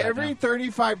 Isn't that for that Every now?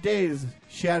 35 days,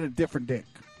 she had a different dick.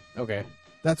 Okay.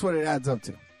 That's what it adds up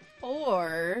to.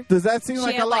 Or Does that seem she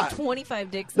like had a lot? like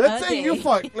 25 dicks Let's a say day. you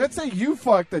fuck. Let's say you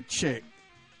fucked a chick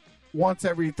once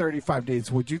every 35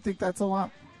 days. Would you think that's a lot?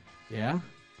 Yeah.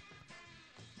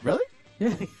 Really?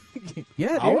 Yeah.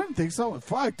 Yeah, I dude. wouldn't think so.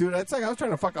 Fuck, dude. That's like I was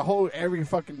trying to fuck a hoe every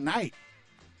fucking night.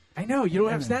 I know. You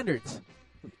don't have standards.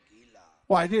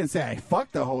 Well, I didn't say I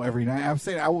fucked a hoe every night. I'm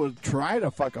saying I would try to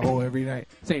fuck a hoe every night.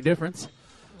 Same difference.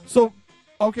 So,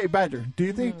 okay, Badger, do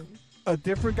you think a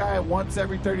different guy once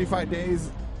every 35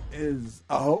 days is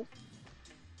a hoe?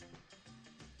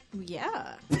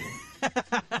 Yeah.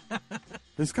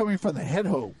 This is coming from the head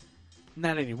hoe.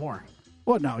 Not anymore.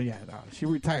 Well, no, she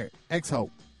retired. Ex-hoe.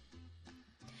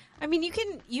 I mean,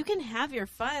 you can have your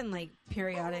fun, like,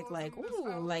 periodic, like,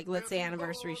 ooh, like, let's say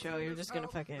anniversary show. You're just going to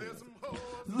fucking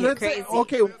get crazy.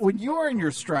 Okay, when you were in your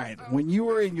stride, when you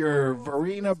were in your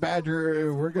Verena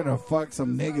Badger, we're going to fuck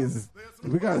some niggas.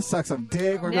 We're going to suck some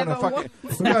dick. We're going to Never fucking,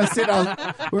 we're going to sit on,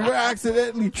 we're going to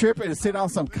accidentally trip and sit on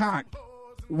some cock.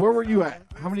 Where were you at?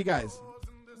 How many guys?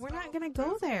 We're not going to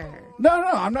go there. No,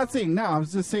 I'm not saying now. I'm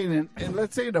just saying in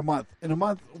let's say in a month. In a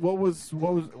month,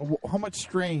 how much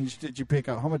strange did you pick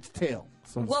up? How much tail?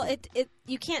 So Well, it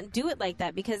you can't do it like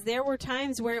that because there were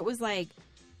times where it was like,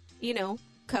 you know,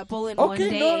 couple in one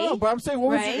day. no, but I'm saying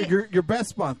what right? was your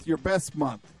best month? Your best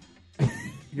month.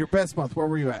 Your best month. Where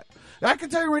were you at? I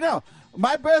can tell you right now.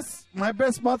 My best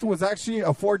month was actually a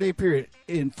 4-day period.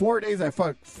 In 4 days, I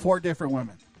fucked 4 different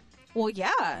women. Well,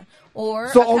 yeah.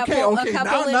 Or So, a couple, okay. a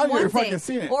couple Now in you're one fucking day.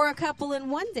 seeing it. Or a couple in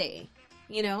one day.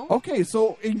 You know? Okay,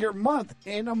 so in a month,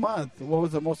 what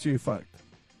was the most you fucked?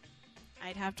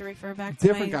 I'd have to refer back to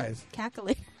Different my guys.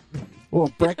 calculator.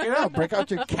 Well, break it out. Break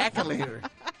out your calculator.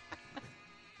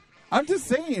 I'm just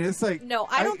saying, it's like No,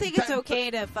 I don't think it's okay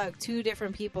to fuck 2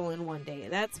 different people in one day.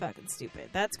 That's fucking stupid.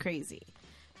 That's crazy.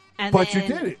 And But you then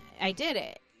did it. I did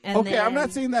it. And Okay, I'm then-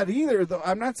 not saying that either, though.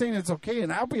 I'm not saying it's okay,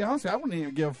 and I'll be honest with you, I wouldn't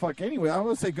even give a fuck anyway. I'm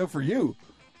going to say good for you.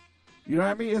 You know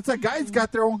what I mean? It's like guys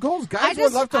got their own goals. Guys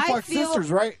would love to fuck sisters,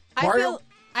 right? Mario?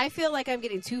 I feel like I'm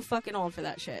getting too fucking old for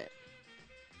that shit.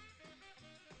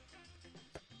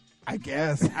 I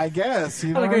guess.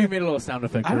 You I know, like how you made a little sound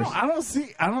effect first. I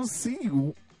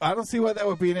don't see why that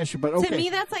would be an issue. But okay, To me,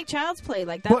 that's like child's play.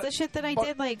 Like that's But- the shit that I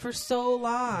did like for so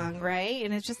long, right?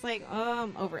 And it's just like,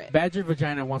 over it. Badger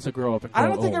vagina wants to grow up and grow I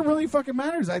don't think it old. really fucking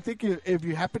matters. I think if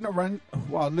you happen to run,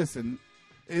 well, listen,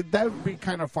 that would be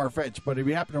kind of far fetched. But if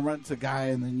you happen to run into a guy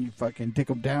and then you fucking dick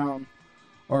him down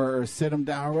or sit him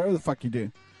down or whatever the fuck you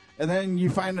do, and then you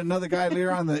find another guy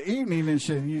later on in the evening and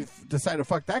shit, and you decide to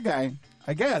fuck that guy,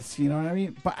 I guess, you know what I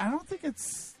mean? But I don't think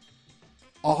it's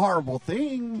a horrible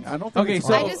thing. I don't think Okay, it's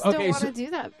so- I horrible. just don't okay, want to so- do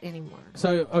that anymore. So,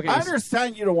 okay. I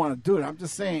understand you don't want to do it. I'm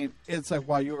just saying it's like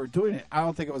while you were doing it, I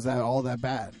don't think it was all that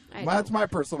bad. I Well, that's know. my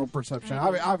personal perception. I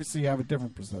know. Obviously, you have a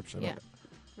different perception. Yeah. Of it.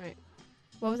 Right.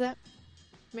 What was that,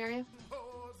 Mario?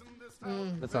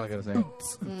 That's all I gotta say.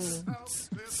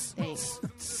 Thanks.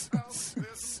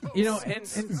 You know, and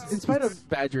in spite of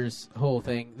Badger's whole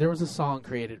thing, there was a song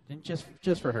created and just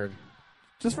for her.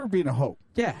 Just for being a hoe.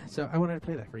 Yeah, so I wanted to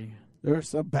play that for you. There's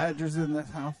some badgers in this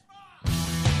house.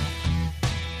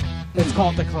 It's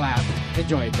called The Clap.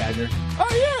 Enjoy it, Badger.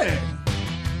 Oh, yeah.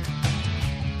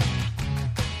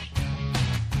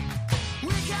 We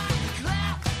got the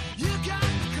clap, you got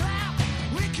the clap.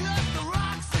 We cut the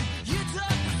rocks and you took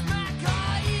the smack,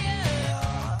 oh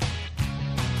yeah.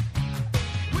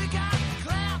 We got the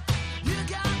clap, you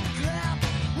got the clap.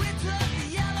 We took the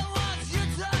yellow ones, you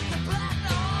took the black,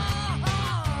 oh.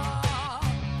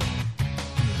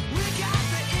 We got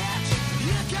the itch,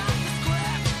 you got the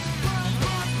scratch. Buzz,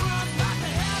 buzz, buzz, like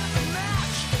the head of a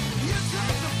match. You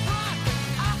took the front,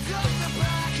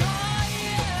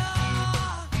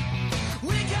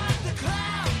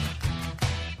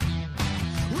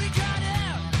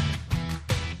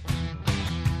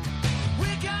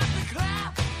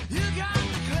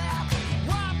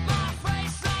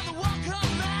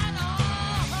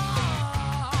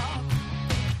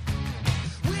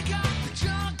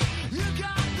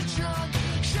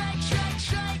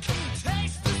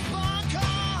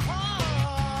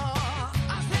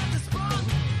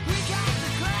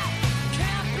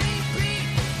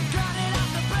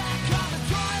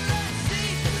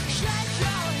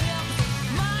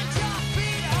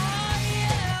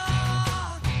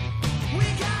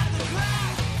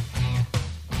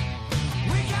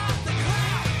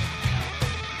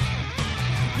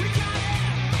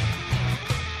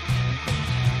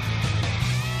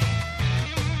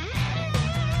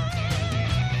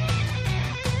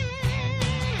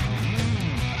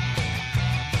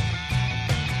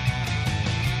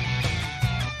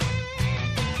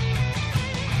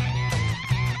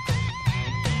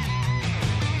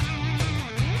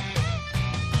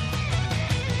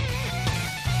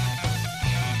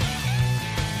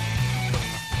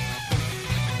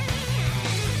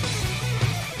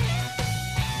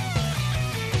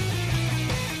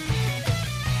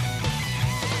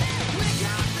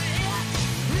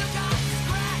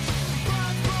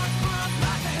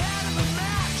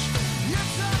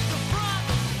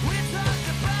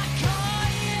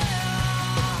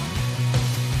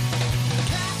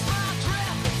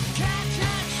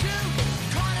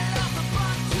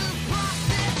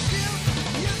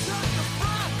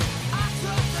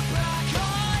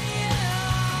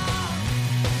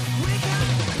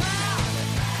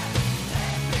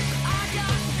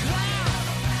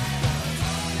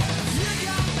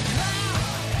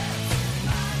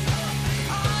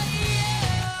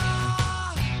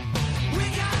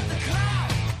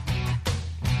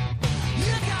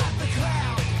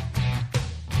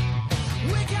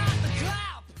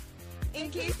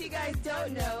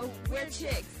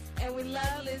 chicks, and we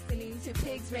love listening to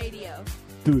Pigs Radio.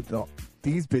 Dude, though,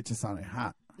 these bitches sounded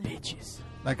hot. Bitches.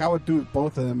 Like, I would do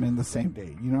both of them in the same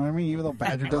day. You know what I mean? Even though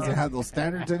Badger doesn't have those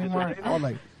standards anymore. I would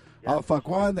like, I'll fuck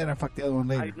one, then I fuck the other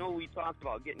one I later. know we talked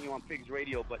about getting you on Pigs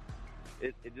Radio, but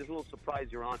it's just a little surprise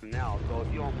you're on now. So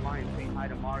if you don't mind, say hi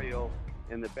to Mario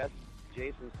and the best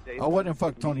Jason Statham. I wouldn't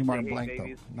fuck When Tony you say, Martin "Hey, Blank, though.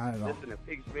 babies, Not at all. Listen to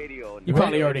Pigs Radio. And You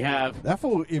probably already have. That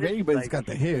fool, if anybody's got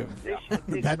the HIV, This is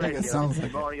Pigs that nigga Radio. sounds This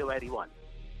is like... Mario 81.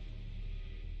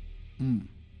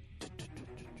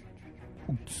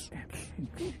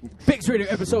 Pigs Radio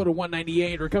episode of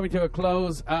 198. We're coming to a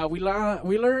close. We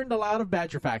learned a lot of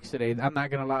Badger facts today. I'm not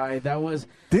gonna lie. That was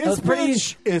This pretty.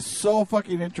 bitch is so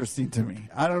fucking interesting to me.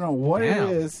 I don't know what Damn.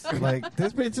 it is. Like,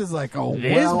 this bitch is like a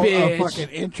This well bitch. of fucking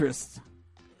interest.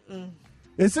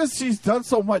 It's just she's done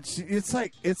so much. It's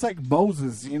like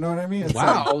Moses. You know what I mean? It's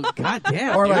Wow,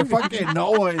 goddamn. or like dude. fucking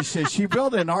Noah and shit. She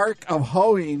built an ark of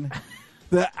hoeing.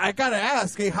 That I gotta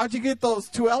ask, hey, how'd you get those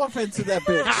 2 elephants in that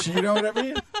bitch? You know what I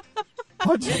mean?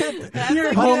 How'd you get,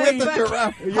 You're how'd you get the hoeing-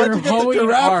 giraffe? you're How'd you get the hoeing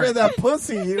giraffe ark. in that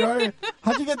pussy? You know what I mean?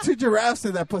 How'd you get 2 giraffes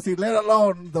in that pussy? Let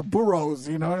alone the burros.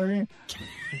 You know what I mean?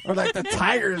 Or like the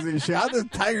tigers and shit. How the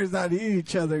tigers not eat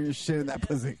each other and shit in that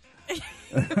pussy? You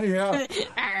know?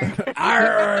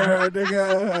 Arr,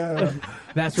 nigga.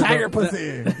 That's where Tiger the,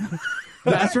 pussy.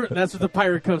 That's where the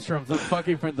pirate comes from. The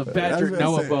fucking from the Badger That's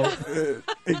what I Noah said.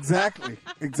 boat. Exactly.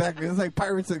 It's like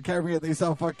Pirates of the Caribbean. They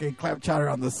sell fucking clam chowder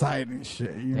on the side and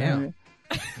shit. You know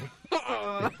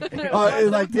what I mean?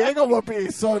 Like Diego would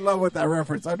be so in love with that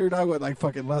reference. Underdog would like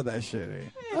fucking love that shit. Eh?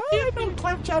 Oh, I know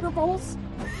clam chowder bowls.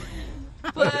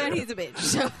 But he's a bitch.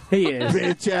 So. He is.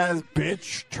 Bitch ass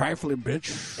bitch, trifling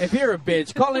bitch. If you're a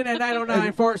bitch, call in at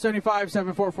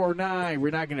 909-475-7449. We're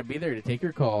not going to be there to take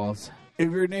your calls. If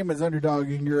your name is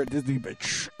Underdog and you're a Disney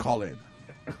bitch, call in.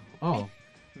 Oh,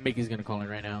 Mickey's going to call in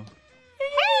right now.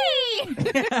 Hey! Why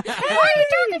are you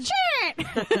talking shit?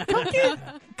 Come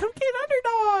get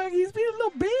Underdog. He's being a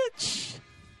little bitch.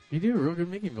 You do a real good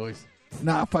Mickey voice.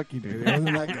 Nah, fuck you, dude. It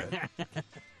wasn't that good.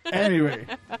 Anyway.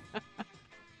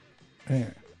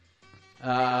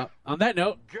 Yeah. On that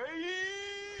note,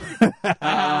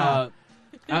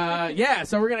 yeah,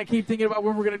 so we're going to keep thinking about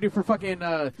what we're going to do for fucking...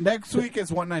 Next week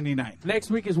is $199.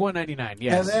 next week is $199,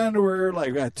 yes. And then we're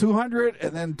like at 200,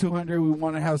 and then 200 we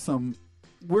want to have some.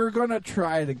 We're gonna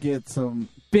try to get some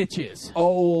bitches.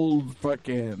 old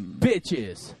fucking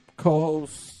Bitches.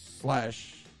 co-hosts /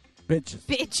 bitches.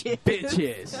 Bitches.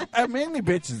 Bitches. Mainly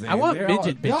bitches. I want They're all-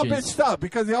 midget They all bitches. bitched out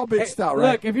because they all bitched Hey, out,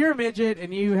 right? Look, if you're a midget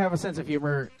and you have a sense of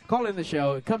humor, call in the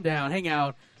show, come down, hang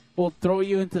out. We'll throw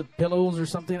you into pillows or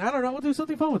something. I don't know. We'll do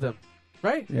something fun with them.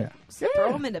 Right? Yeah.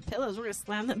 Throw them into pillows. We're going to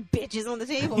slam them bitches on the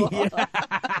table.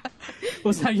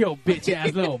 What's that, yo, bitch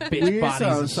ass little We bitch need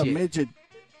bodies and some shit. midget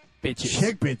Bitches.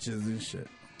 chick bitches and shit.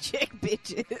 Chick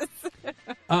bitches.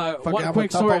 One I'm quick on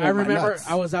top story. of I my remember nuts.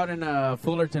 I was out in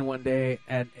Fullerton one day,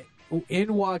 and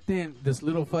in walked in this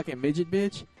little fucking midget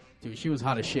bitch. Dude, she was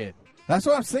hot as shit. That's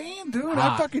what I'm saying, dude. I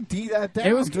Hot. fucking D that down.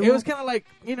 It was dude. kind of like,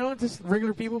 just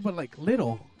regular people, but like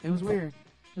little. It was weird.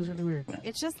 It was really weird.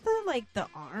 It's just the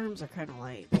arms are kind of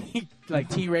like, Like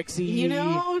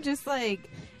T-Rexy. just like,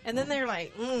 and then they're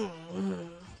like,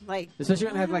 like, Especially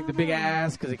when they have like the big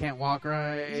ass because they can't walk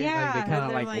right. Yeah, Like they kind and of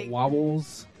they're like like-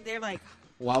 wobbles. they're like,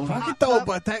 Wobbles. Fuck it though,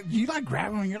 but that you like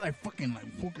grab them and you're like fucking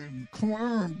come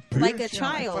on, bitch. Like a You're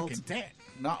child. fucking damn.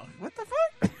 No, what the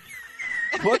fuck?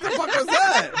 What the fuck was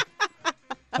that?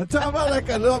 I'm talking about like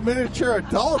a little miniature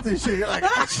adult and shit. You're like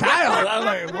a child. I'm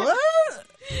like, what?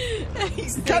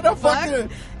 Kind of fucking.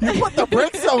 You put the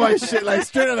brakes on my shit like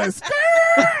straight up like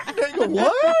nigga,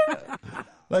 what?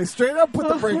 Like straight up put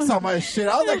the brakes on my shit.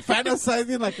 I was like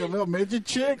fantasizing like a little midget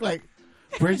chick, like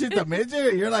Bridget the midget.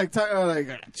 And you're like talking like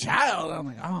a child. I'm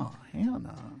like, oh hell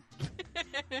no.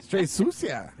 Straight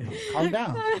sucia. Calm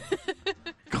down.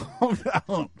 Calm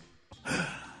down.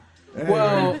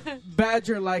 Well,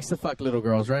 Badger likes to fuck little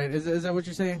girls, right? Is that what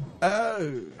you're saying?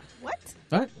 Oh. what?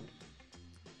 What?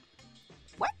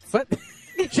 What? What?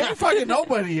 She ain't fucking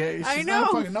nobody. She's I know.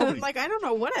 not fucking nobody. Like, I don't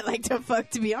know what I like to fuck,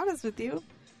 to be honest with you.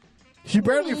 She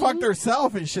barely fucked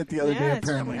herself and shit the other day, it's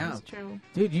apparently. true. Yeah. It's true.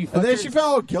 Dude, you fucked And then her- she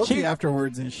felt guilty She-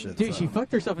 afterwards and shit. Dude, so. she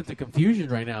fucked herself into confusion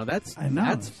right now. That's I know.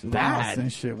 That's She's lost bad.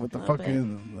 and shit with the Little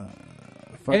fucking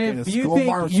If you school think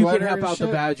marm you can sweater help and out the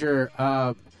shit. Badger,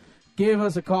 give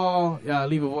us a call.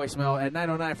 Leave a voicemail at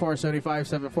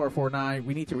 909-475-7449.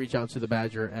 We need to reach out to the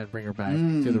Badger and bring her back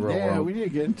to the real yeah, world. we need to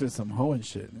get into some hoeing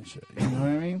shit and shit. You know what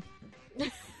I mean?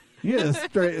 Yeah,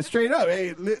 straight up.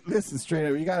 Hey, listen, straight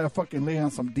up. You gotta fucking lay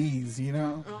on some D's, you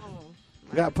know? Oh.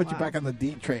 We gotta put you back on the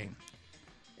D train.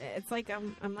 It's like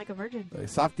I'm like a virgin. Like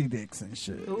softy dicks and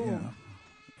shit. Ooh. You know?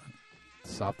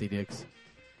 Softy dicks.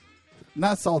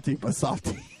 Not salty, but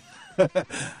softy.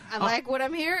 I like what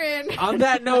I'm hearing. On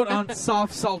that note, on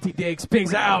soft, salty dicks,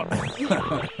 pigs out.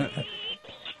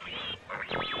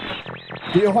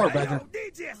 Be a whore, Badger.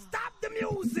 DJ, stop the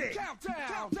music.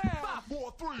 Countdown. 5,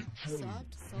 4, 3.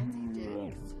 Soft, salty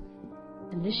dicks.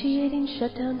 Initiating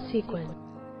shutdown sequence.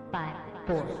 5,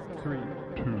 4, 3,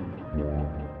 2.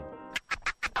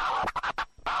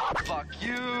 Fuck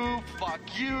you.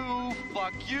 Fuck you.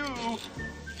 Fuck you.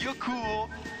 You're cool.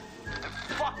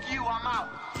 Fuck you. I'm out.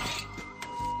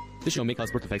 This show may cause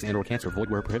birth defects and/or cancer.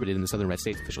 Void where prohibited in the Southern Red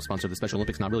States. Official sponsor of the Special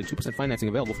Olympics. Not really. 2% financing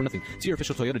available for nothing. See your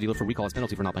official Toyota dealer for recall as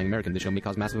penalty for not buying American. This show may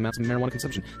cause massive amounts of marijuana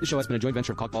consumption. This show has been a joint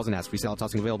venture of cockballs and ass. Free salad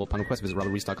tossing available upon request. Visit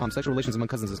robertreese.com. Sexual relations among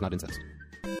cousins is not incest.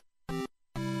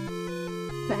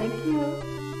 Thank you.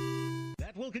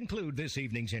 That will conclude this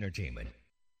evening's entertainment.